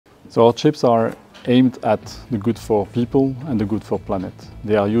So our chips are aimed at the good for people and the good for planet.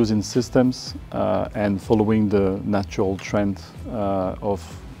 They are used in systems and following the natural trend of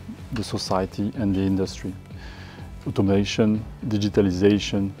the society and the industry. Automation,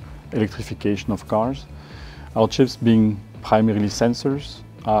 digitalization, electrification of cars. Our chips, being primarily sensors,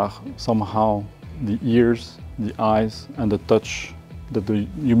 are somehow the ears, the eyes and the touch that the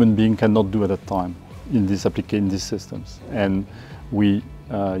human being cannot do at that time in these systems. And we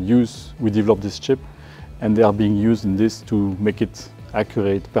develop this chip, and they are being used in this to make it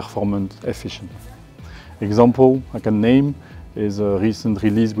accurate, performant, efficient. Example I can name is a recent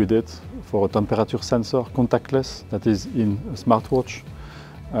release we did for a temperature sensor, contactless, that is in a smartwatch,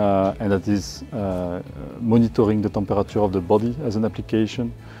 and that is monitoring the temperature of the body as an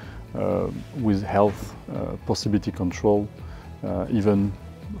application with health possibility control, even,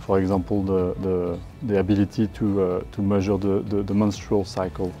 for example, the ability to measure the menstrual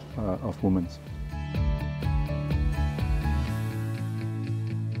cycle of women.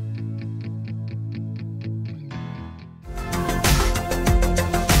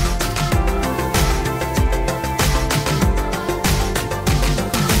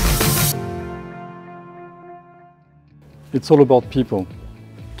 It's all about people.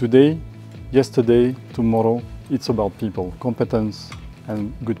 Today, yesterday, tomorrow, it's about people, competence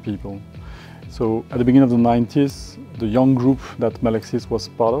and good people. So at the beginning of the 90s, the young group that Mélexis was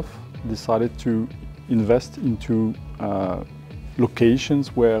part of decided to invest into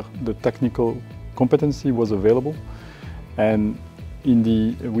locations where the technical competency was available, and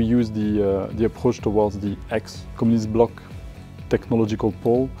we used the approach towards the ex-communist bloc technological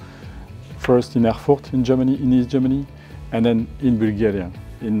pole, first in Erfurt in Germany, in East Germany, and then in Bulgaria,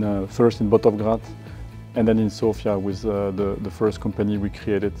 first in Botovgrad, and then in Sofia with the first company we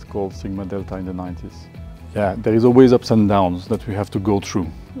created called Sigma Delta in the 90s. Yeah, there is always ups and downs that we have to go through.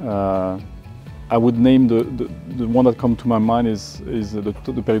 I would name the one that comes to my mind is the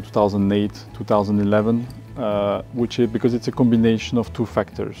period 2008-2011, because it's a combination of two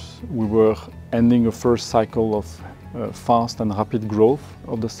factors. We were ending a first cycle of fast and rapid growth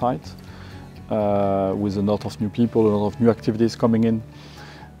of the site, with a lot of new people, a lot of new activities coming in.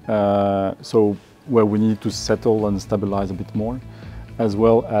 So where we need to settle and stabilize a bit more, as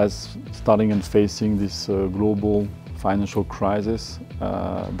well as starting and facing this global financial crisis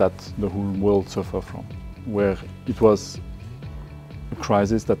that the whole world suffered from, where it was a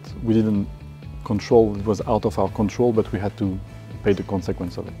crisis that we didn't control, it was out of our control, but we had to pay the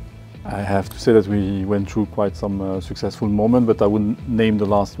consequence of it. I have to say that we went through quite some successful moments, but I would name the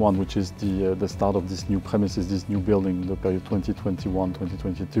last one, which is the start of this new premises, this new building, the period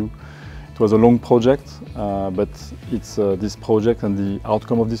 2021-2022. It was a long project, but it's this project and the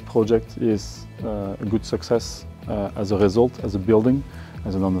outcome of this project is a good success as a result, as a building,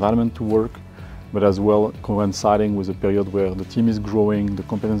 as an environment to work, but as well coinciding with a period where the team is growing, the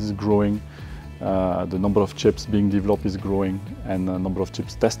competence is growing, the number of chips being developed is growing, and the number of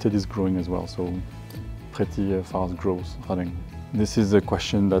chips tested is growing as well. So pretty fast growth running. This is a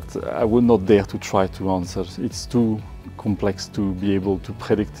question that I would not dare to try to answer. It's too complex to be able to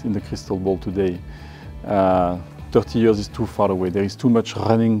predict in the crystal ball today. 30 years is too far away. There is too much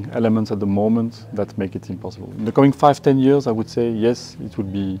running elements at the moment that make it impossible. In the coming 5-10 years, I would say yes, it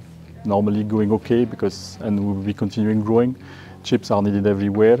would be normally going okay, and we will be continuing growing. Chips are needed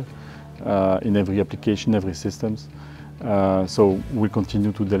everywhere, in every application, every systems. So we'll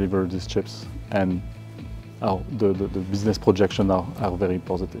continue to deliver these chips, and the business projections are very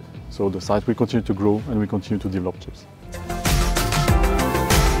positive. So the site will continue to grow and we continue to develop chips.